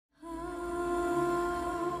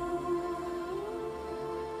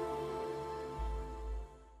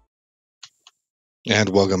And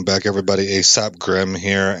welcome back, everybody. ASAP Grim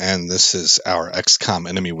here, and this is our XCOM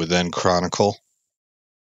Enemy Within Chronicle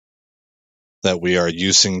that we are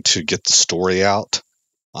using to get the story out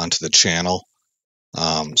onto the channel.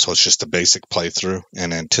 So it's just a basic playthrough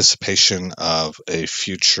in anticipation of a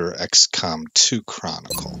future XCOM 2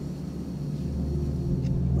 Chronicle.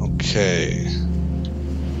 Okay.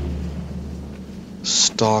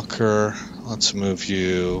 Stalker, let's move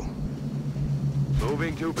you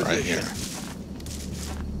Moving to position. right here.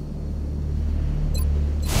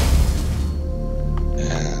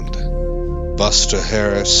 And Buster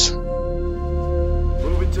Harris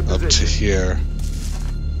Moving to up to position. here.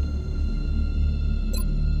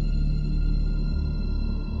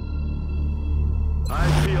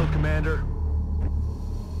 Eyes peeled, Commander.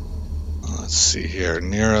 Let's see here.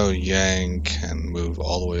 Nero Yang can move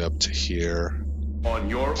all the way up to here. On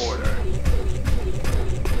your order.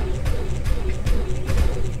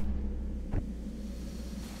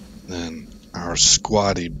 Then our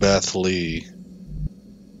squatty Beth Lee.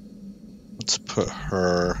 Let's put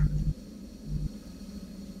her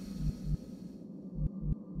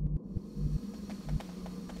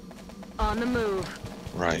On the move.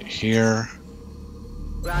 right here.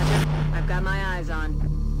 Roger. I've got my eyes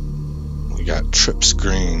on. We got Trips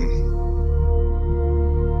Green.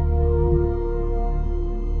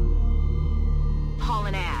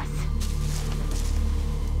 Hauling ass.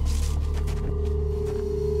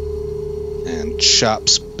 And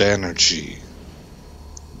Chops Banerjee.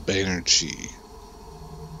 Banerjee.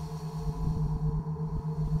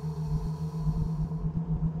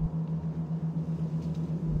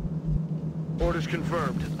 Orders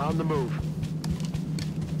confirmed. On the move.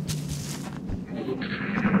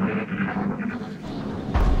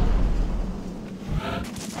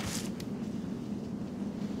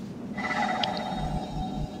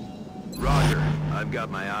 Roger. I've got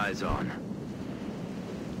my eyes on.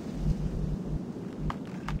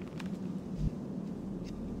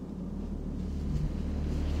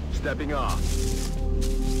 Stepping off.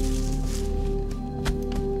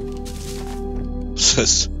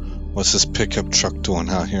 What's this pickup truck doing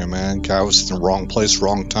out here, man? Guy was in the wrong place,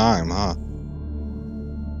 wrong time, huh?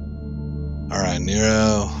 Alright,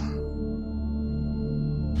 Nero.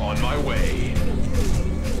 On my way.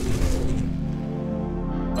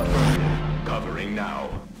 Affirmative. Covering now.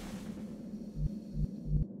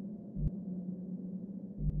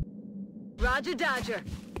 Roger Dodger.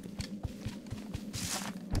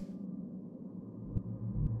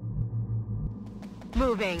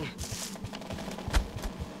 Moving.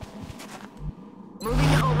 Moving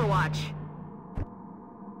to Overwatch.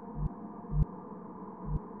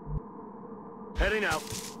 Heading out.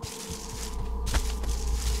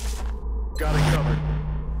 Got it covered.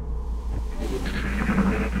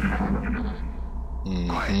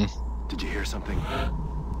 Quiet. Did you hear something?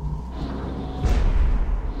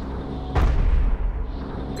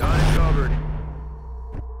 Got it covered.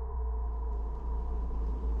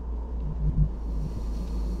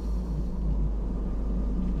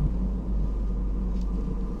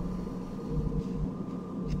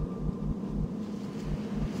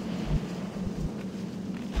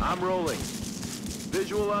 I'm rolling.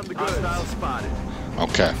 Visual on the goods. Hostile spotted.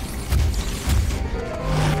 Okay.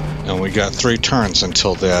 And we got 3 turns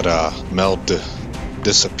until that meld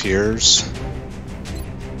disappears.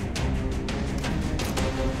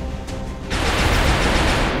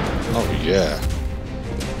 Oh yeah.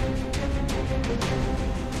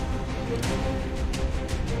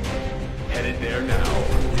 Headed there now.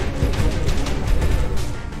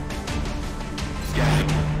 Scanning.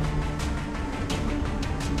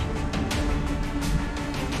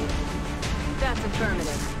 That's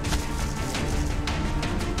affirmative.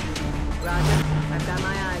 Roger. I've got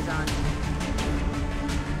my eyes on.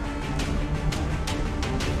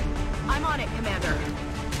 I'm on it, Commander.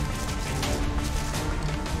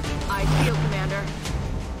 Eyes peeled, Commander.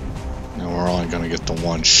 And we're only gonna get the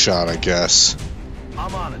 1 shot, I guess.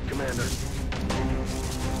 I'm on it, Commander.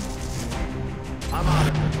 I'm on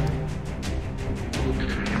it.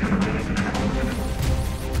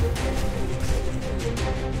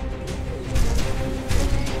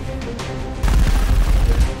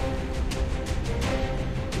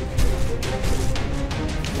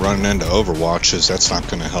 Running into Overwatches, that's not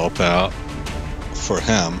gonna help out for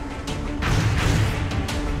him.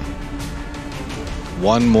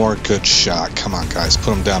 1 more good shot. Come on, guys.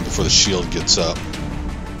 Put him down before the shield gets up.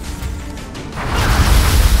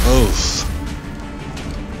 Oof.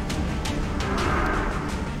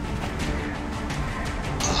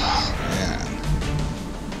 Oh, man.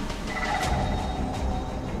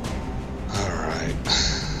 Alright.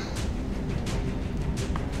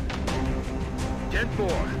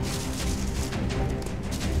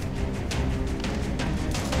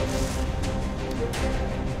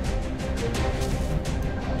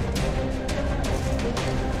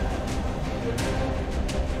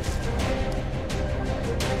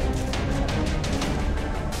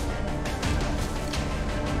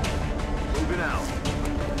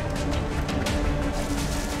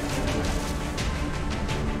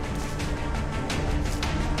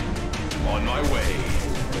 my way.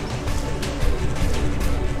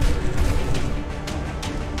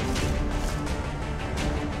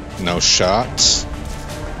 No shots.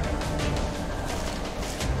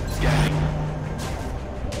 Scanning.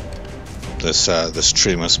 This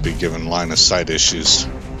tree must be given line of sight issues.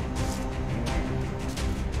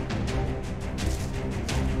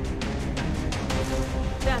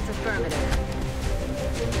 That's affirmative.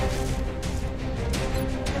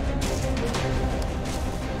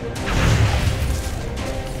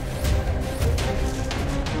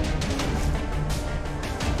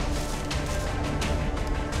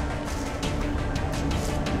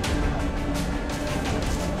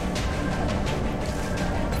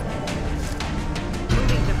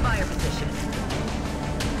 Moving to fire position.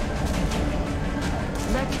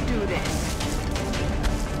 Let's do this.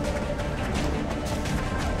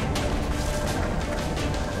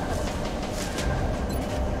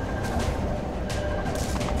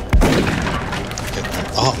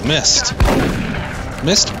 Oh, missed.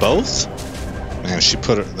 Missed both? Man, she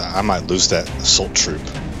put her. I might lose that assault troop.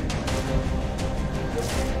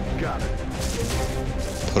 Got it.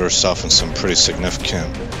 Put herself in some pretty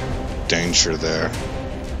significant danger there.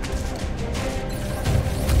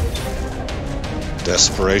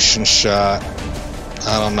 Desperation shot.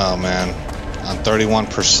 I don't know, man. On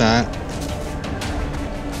 31%.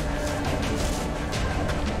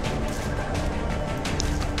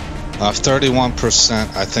 Off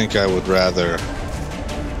 31%, I think I would rather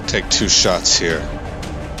take 2 shots here.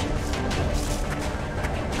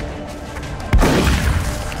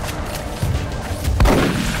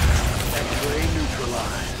 X-ray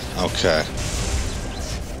neutralized. Okay.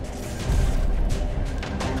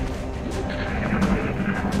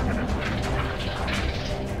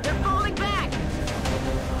 They're falling back.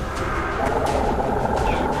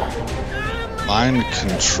 Mind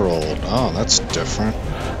controlled. Oh, that's different.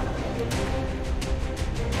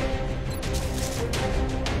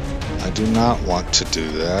 I do not want to do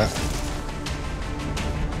that.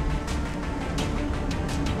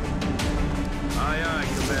 Aye, aye,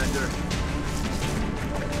 Commander.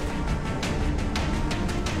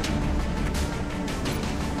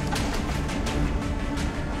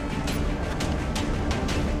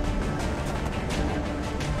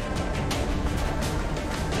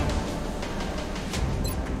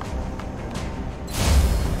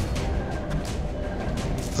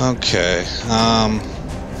 Okay.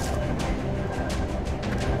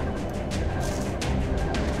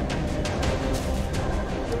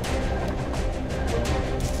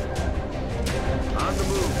 On the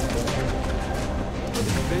move.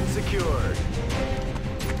 It's been secured.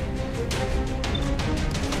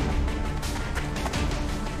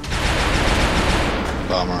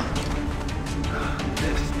 Bummer.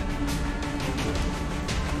 Missed.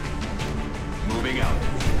 Moving out.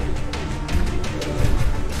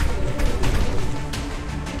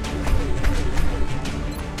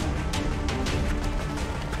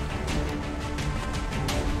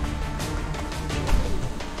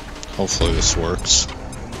 Hopefully this works.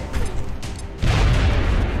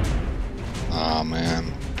 Oh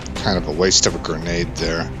man, kind of a waste of a grenade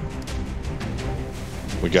there.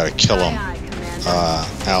 We gotta kill him Aye, aye,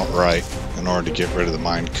 Commander. outright in order to get rid of the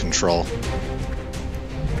mind control.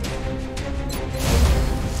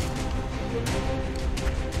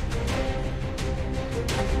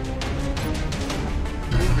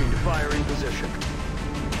 Moving to firing position.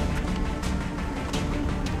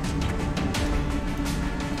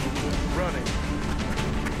 Running.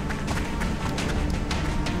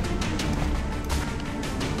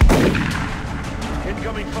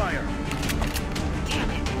 Incoming fire. Damn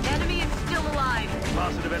it. Enemy is still alive.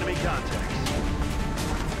 Positive enemy contacts.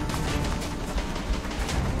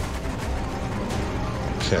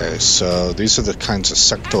 Okay, so these are the kinds of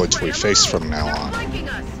sectoids we face from now They're on. flanking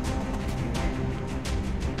us.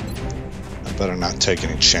 I better not take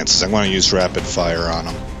any chances. I'm going to use rapid fire on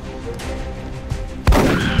them.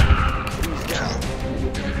 Who's down?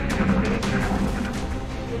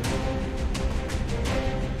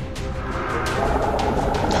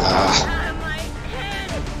 Ah, Out of my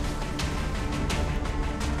head.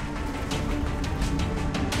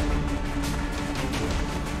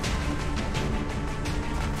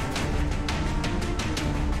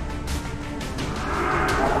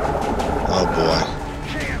 oh boy.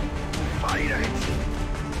 Can't fight it.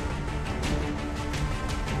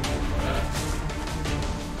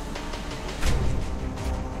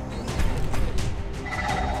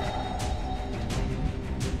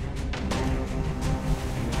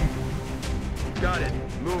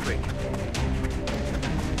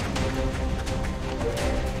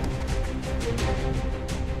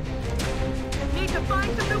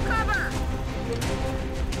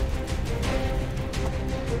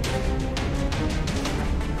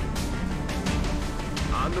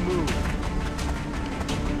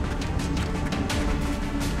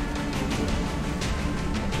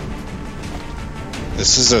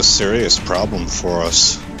 This is a serious problem for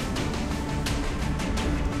us.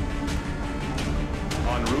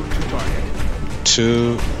 En route to target.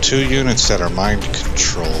 Two units that are mind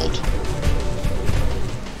controlled.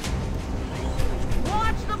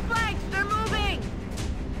 Watch the flanks! They're moving!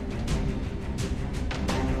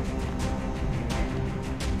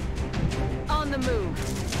 On the move.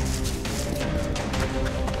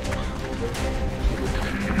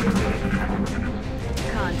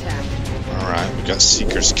 Contact. Alright, we got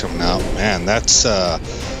Seekers coming out. Man, that's, I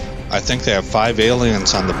think they have 5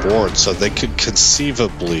 aliens on the board, so they could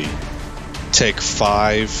conceivably take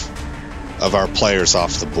 5 of our players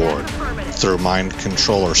off the board through mind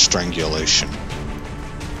control or strangulation.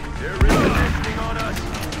 They're really nesting on us.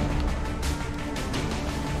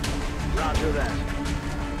 Roger that.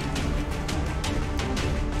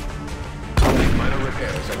 I'll make minor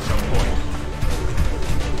repairs at some point.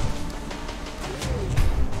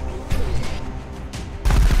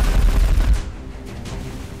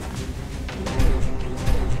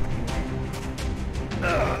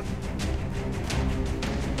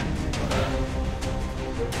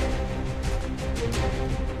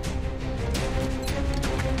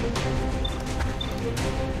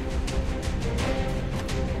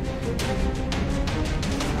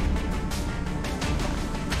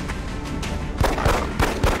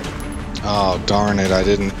 Oh, darn it, I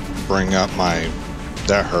didn't bring up my...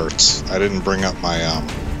 That hurts. I didn't bring up my,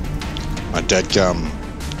 my deadgum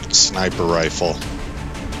sniper rifle.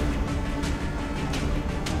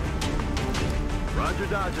 Roger,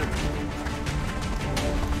 Dodger.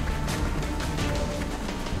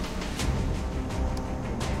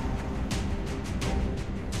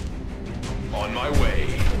 On my way.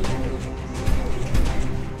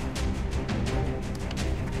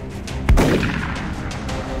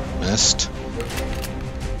 Missed.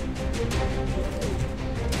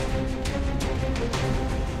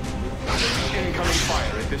 Incoming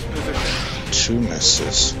fire at this position. 2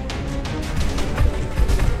 misses.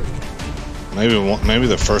 Maybe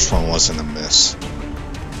the first one wasn't a miss.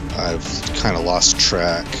 I've kind of lost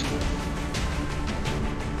track.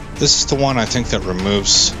 This is the one I think that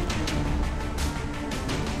removes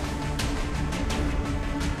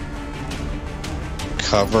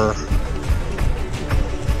cover.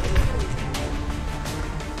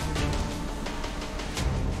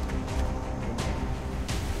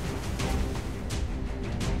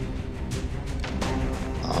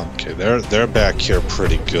 Okay, they're back here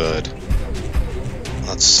pretty good.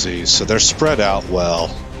 Let's see. So they're spread out well.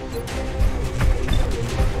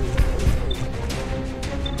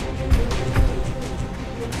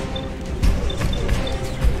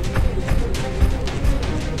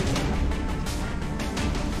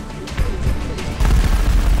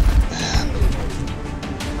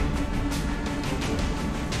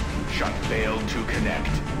 Shot failed to connect.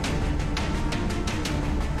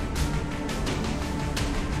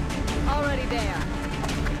 Already there.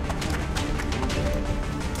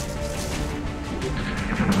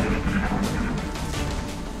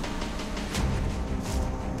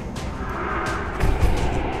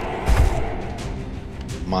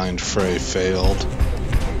 Mind fray failed.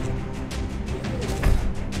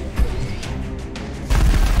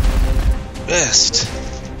 Missed.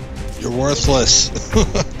 You're worthless.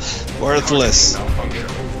 Worthless. Malfunction.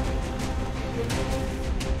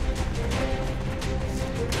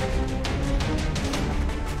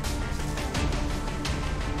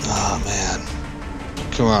 Oh man.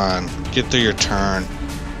 Come on. Get through your turn.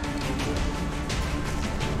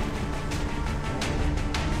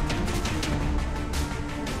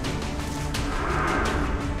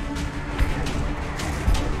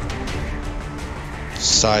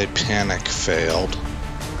 Psi panic failed.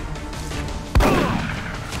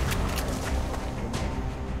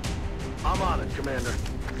 I'm on it, Commander.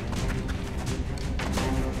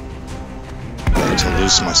 About to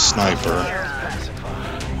lose my sniper.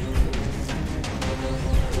 Pacify.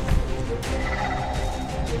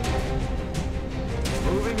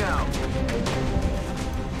 Moving out.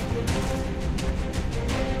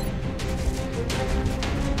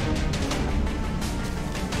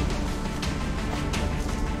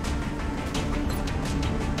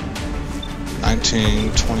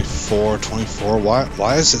 Nineteen, 24, 24.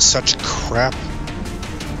 Why is it such crap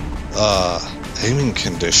aiming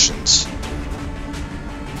conditions?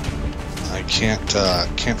 I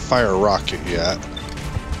can't fire a rocket yet.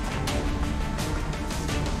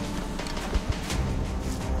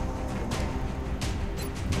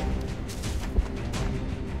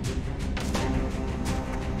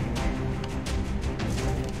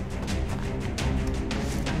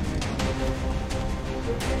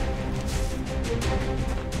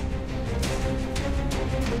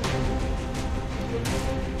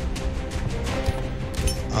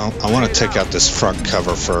 Well, I want to take out this front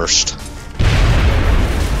cover first.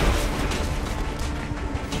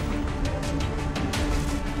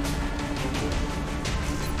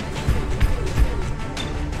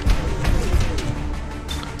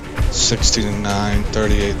 $69,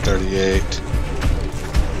 $38, $38.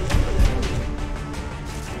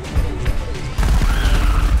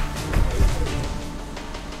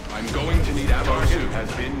 I'm going to need ammo. Target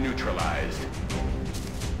has been neutralized.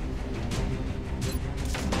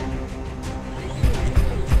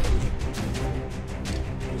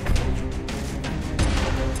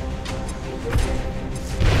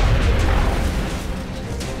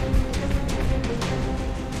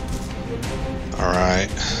 All right.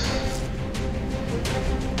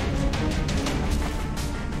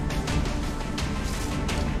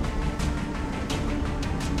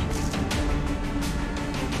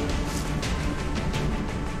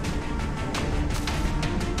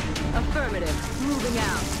 Affirmative. Moving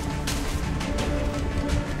out.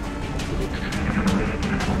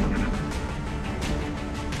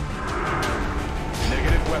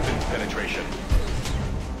 Negative weapons penetration.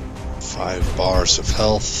 5 bars of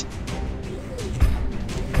health.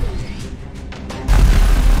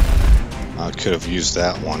 I could have used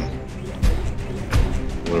that one.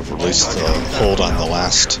 Would have released the hold on the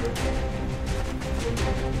last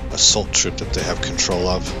assault troop that they have control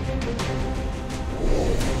of.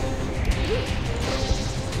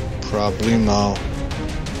 Probably no.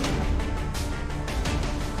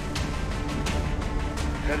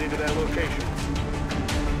 Heading to that location.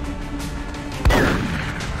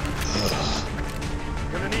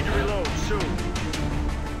 Gonna need to reload soon.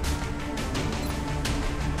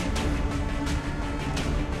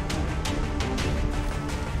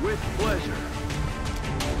 With pleasure.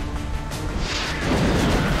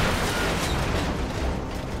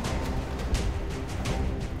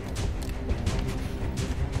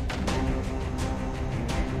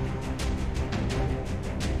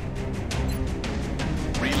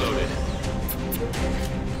 Reloaded.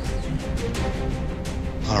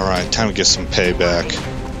 All right, time to get some payback.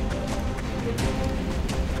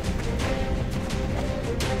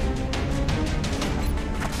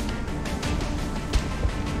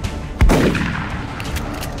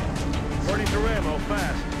 Burning through ammo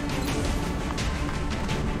fast.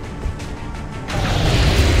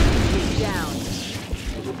 Down.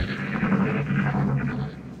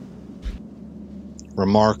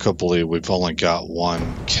 Remarkably, we've only got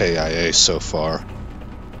 1 KIA so far.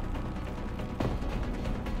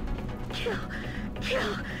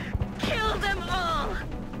 Kill them all!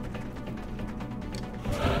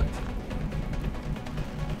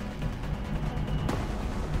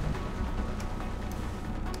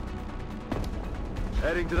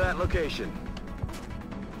 Heading to that location.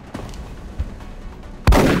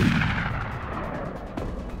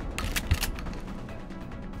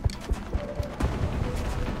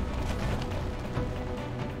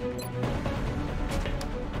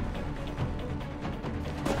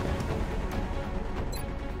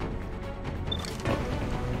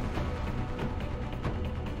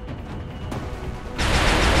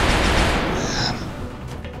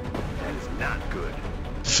 That is not good.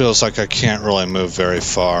 Feels like I can't really move very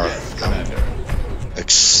far. I'm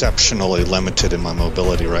exceptionally limited in my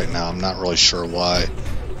mobility right now. I'm not really sure why.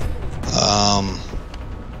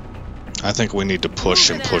 I think we need to push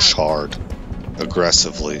and push hard.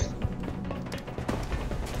 Aggressively.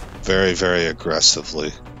 Very, very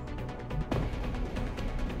aggressively.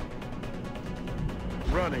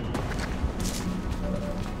 Running.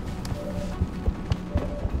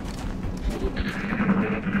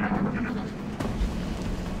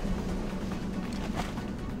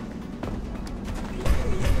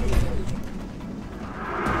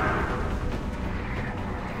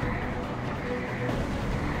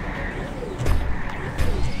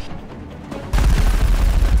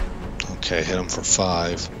 Okay, hit him for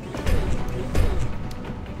 5.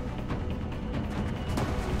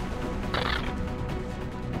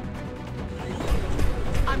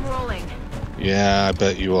 I'm rolling. Yeah, I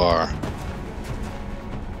bet you are.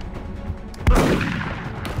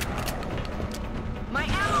 My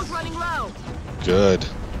ammo's running low. Good.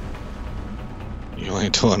 You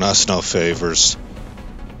ain't doing us no favors.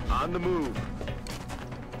 On the move.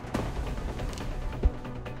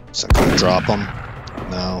 Is that gonna drop him?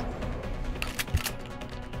 No.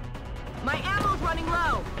 My ammo's running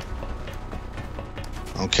low.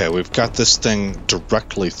 Okay, we've got this thing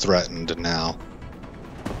directly threatened now.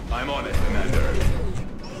 I'm on it, Commander.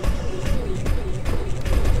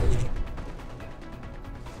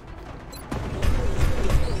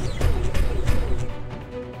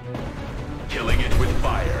 Killing it with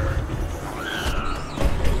fire.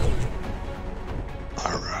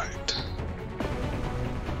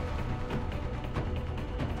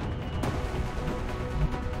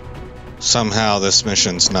 Somehow this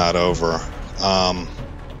mission's not over. I'm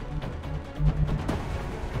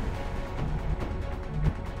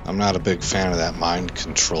not a big fan of that mind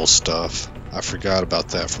control stuff. I forgot about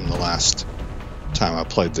that from the last time I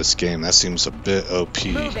played this game. That seems a bit OP.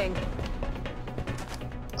 Moving.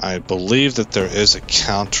 I believe that there is a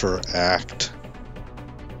counteract.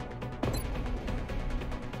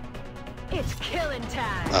 It's killing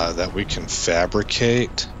time. That we can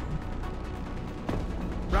fabricate.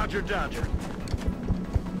 Roger, Dodger.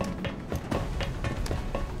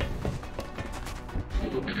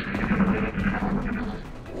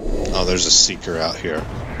 Oh, there's a seeker out here.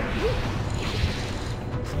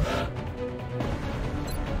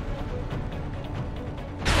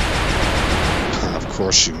 Of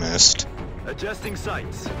course you missed. Adjusting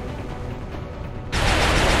sights.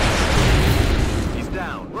 He's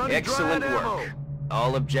down. Running Excellent dry ammo. work.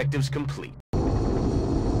 All objectives complete.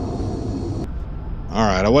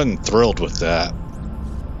 Alright, I wasn't thrilled with that.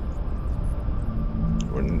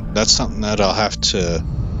 That's something that I'll have to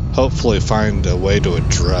hopefully find a way to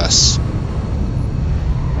address.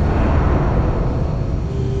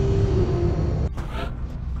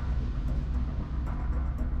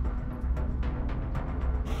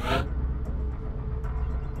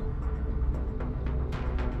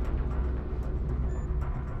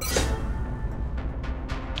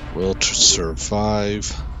 Will to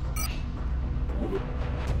survive.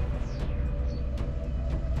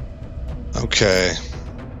 Okay.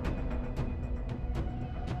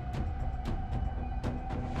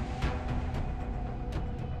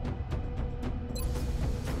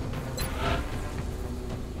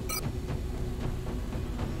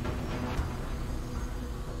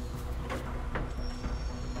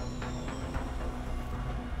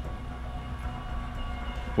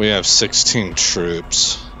 We have 16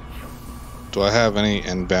 troops. Do I have any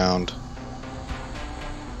inbound?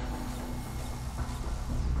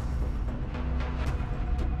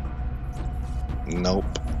 Nope.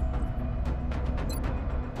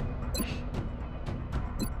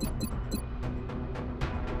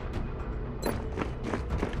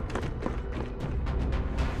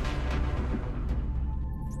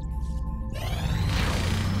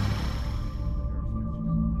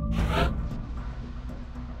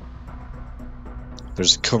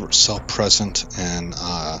 There's a covert cell present in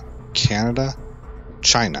Canada,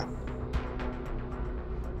 China.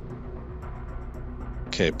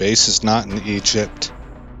 Okay, base is not in Egypt,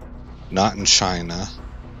 not in China,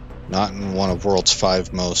 not in one of the world's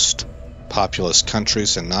 5 most populous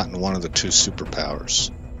countries, and not in one of the 2 superpowers.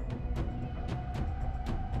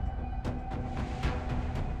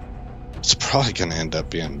 It's probably going to end up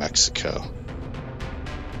being Mexico.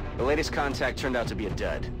 The latest contact turned out to be a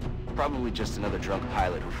dud. Probably just another drunk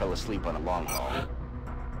pilot who fell asleep on a long haul.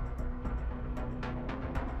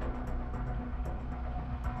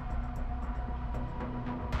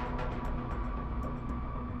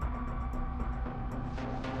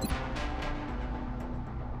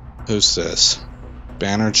 Who's this?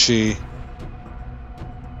 Banerjee.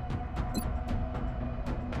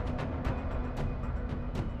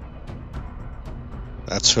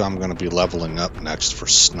 That's who I'm going to be leveling up next for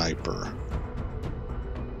sniper.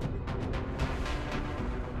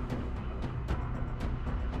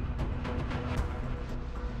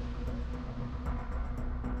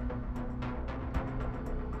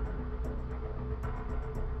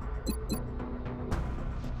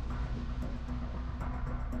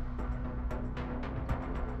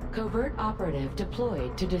 Covert operative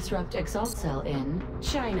deployed to disrupt Exalt Cell in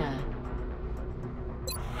China.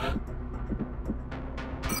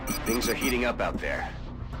 Things are heating up out there.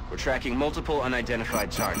 We're tracking multiple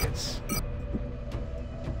unidentified targets.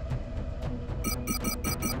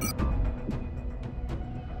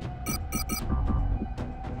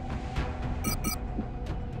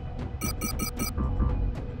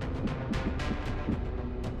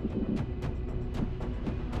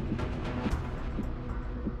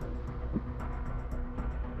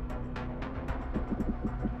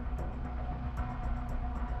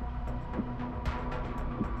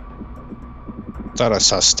 Thought I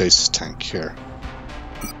saw a stasis tank here.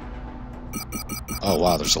 Oh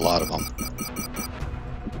wow, there's a lot of them.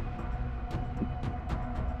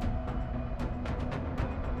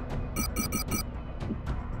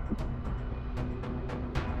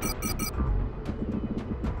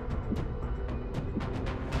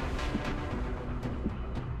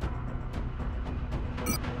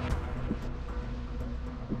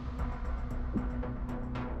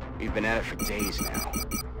 We've been at it for days now.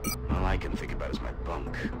 All I can think about is my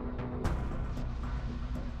bunk.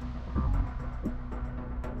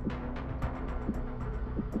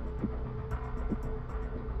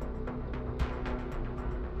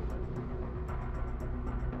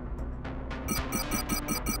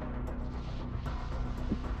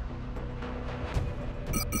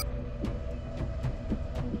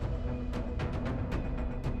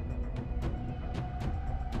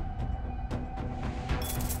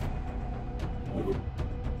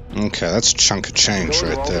 Okay, that's a chunk of change Going to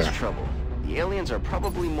right all there. this trouble. The aliens are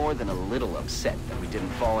probably more than a little upset that we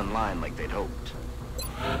didn't fall in line like they'd hoped.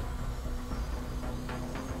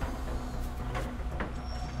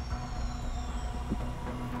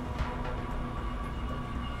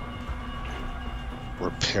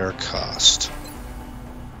 Repair cost.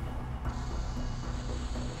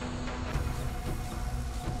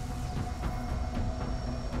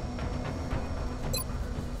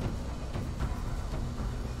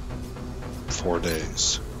 Four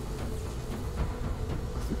days.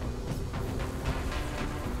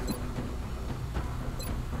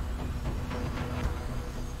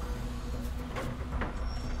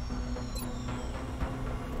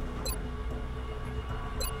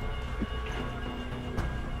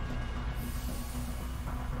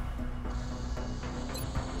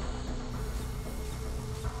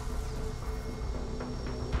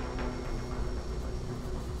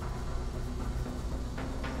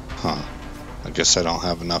 Huh. I guess I don't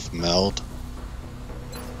have enough meld.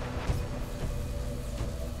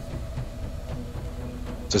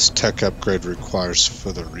 This tech upgrade requires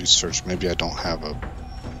further research. Maybe I don't have a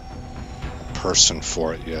person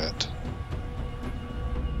for it yet.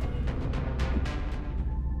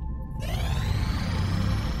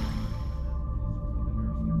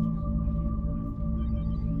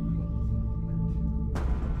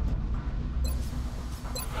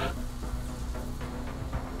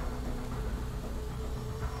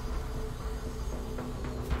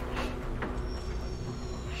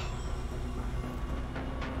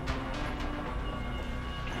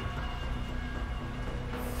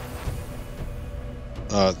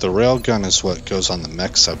 The railgun is what goes on the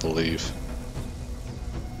mechs, I believe.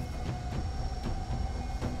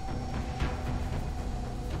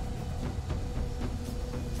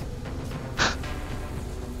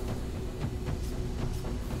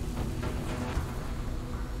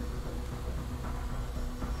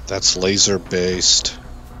 That's laser based.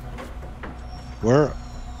 Where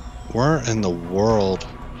in the world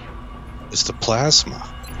is the plasma?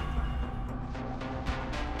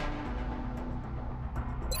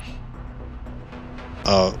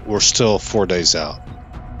 We're still 4 days out.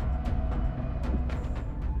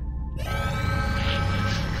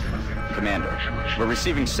 Commander, we're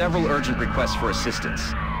receiving several urgent requests for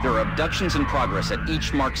assistance. There are abductions in progress at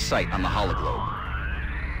each marked site on the hologlobe.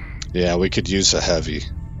 Yeah, we could use a heavy.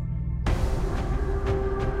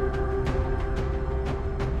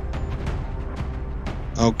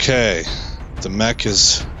 Okay, the mech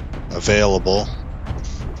is available.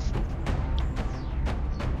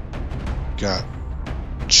 Got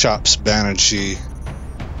Chops Banerjee,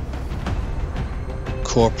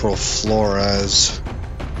 Corporal Flores,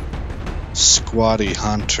 Squatty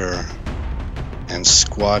Hunter, and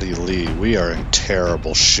Squatty Lee. We are in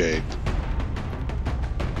terrible shape.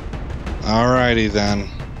 Alrighty then.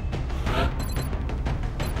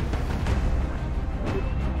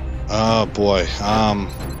 Oh boy.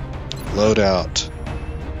 Loadout.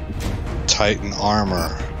 Titan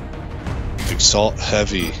armor. Exalt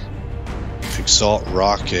heavy. Exalt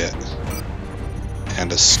rocket.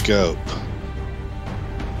 And a scope.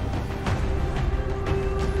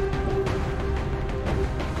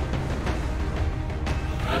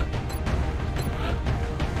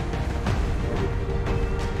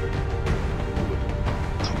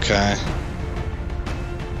 Okay.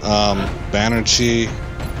 Banerjee,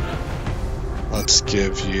 let's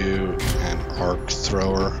give you an arc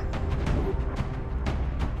thrower.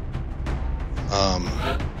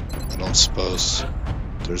 I don't suppose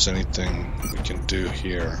there's anything we can do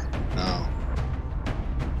here. No.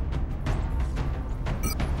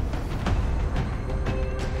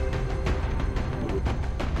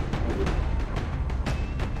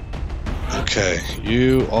 Okay,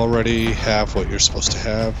 you already have what you're supposed to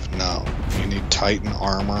have? No. You need Titan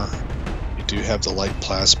armor. You do have the light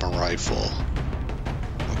plasma rifle.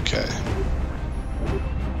 Okay.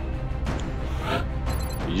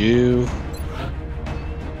 You...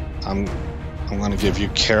 I'm gonna give you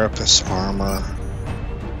Carapace armor.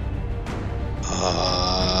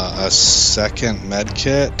 A second med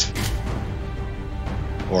kit.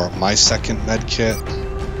 Or my second med kit.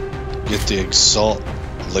 Get the Exalt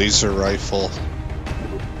laser rifle.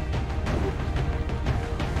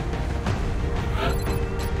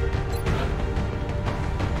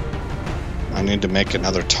 I need to make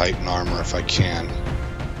another Titan armor if I can.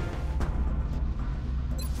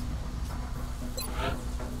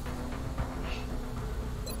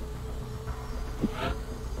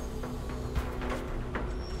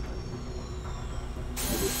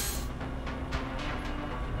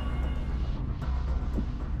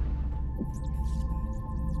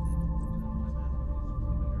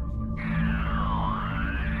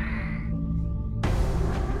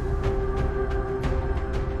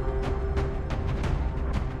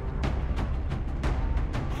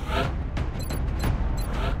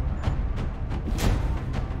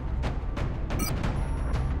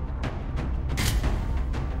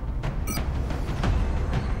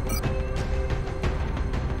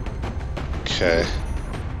 Okay.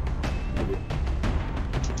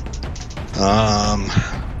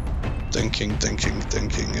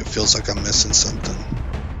 Thinking. It feels like I'm missing something.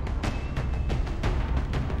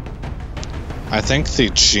 I think the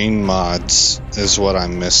gene mods is what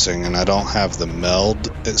I'm missing, and I don't have the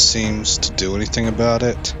meld, it seems, to do anything about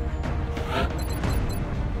it.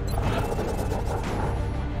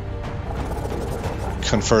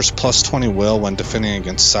 Confers plus 20 will when defending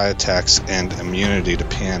against psi attacks and immunity to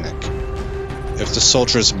panic. If the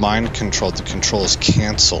soldier is mind controlled, the control is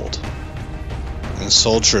cancelled, and the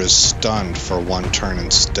soldier is stunned for 1 turn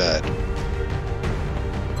instead.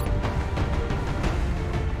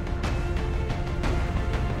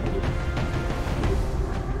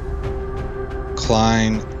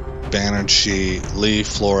 Klein, Banerjee, Lee,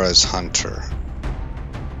 Flores, Hunter.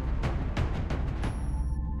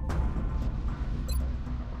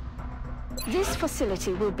 This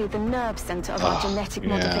facility will be the nerve center of our genetic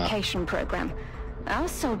modification program. Our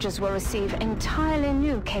soldiers will receive entirely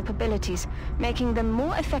new capabilities, making them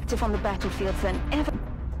more effective on the battlefield than ever.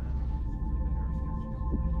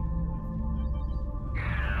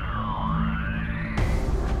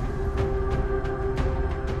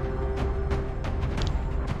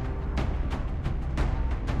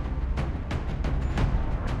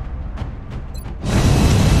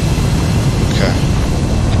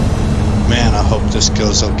 Man, I hope this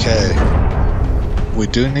goes okay. We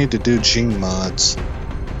do need to do gene mods,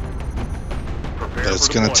 but it's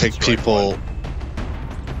going to take people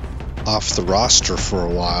off the roster for a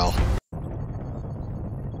while.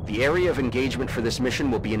 The area of engagement for this mission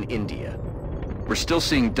will be in India. We're still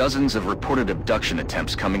seeing dozens of reported abduction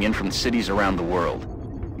attempts coming in from cities around the world.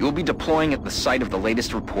 You'll be deploying at the site of the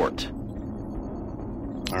latest report.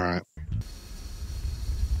 All right.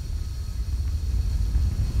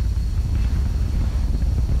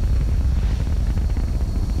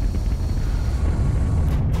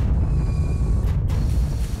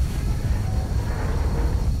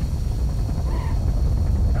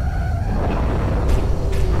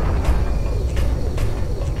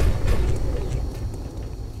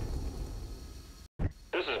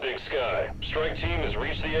 Strike team has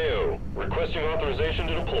reached the AO. Requesting authorization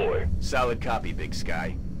to deploy. Solid copy, Big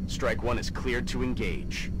Sky. Strike 1 is cleared to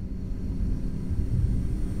engage.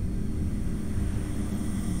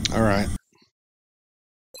 All right.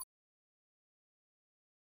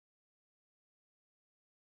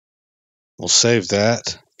 We'll save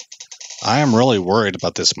that. I am really worried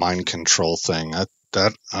about this mind control thing. I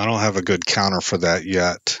don't have a good counter for that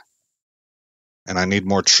yet. And I need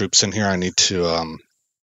more troops in here. I need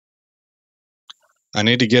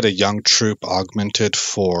to get a young troop augmented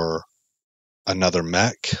for another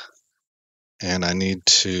mech, and I need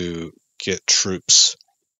to get troops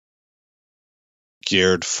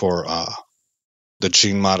geared for the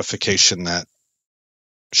gene modification that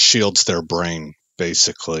shields their brain,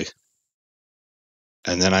 basically.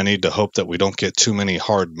 And then I need to hope that we don't get too many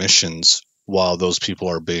hard missions while those people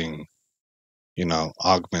are being,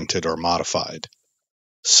 augmented or modified.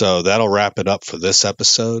 So that'll wrap it up for this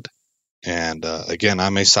episode. And again,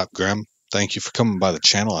 I'm Aesop Grimm. Thank you for coming by the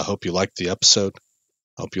channel. I hope you liked the episode.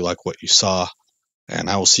 I hope you like what you saw. And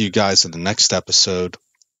I will see you guys in the next episode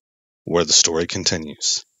where the story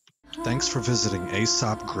continues. Thanks for visiting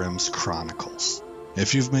Aesop Grimm's Chronicles.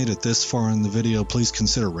 If you've made it this far in the video, please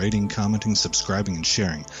consider rating, commenting, subscribing, and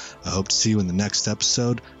sharing. I hope to see you in the next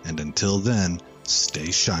episode. And until then,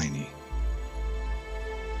 stay shiny.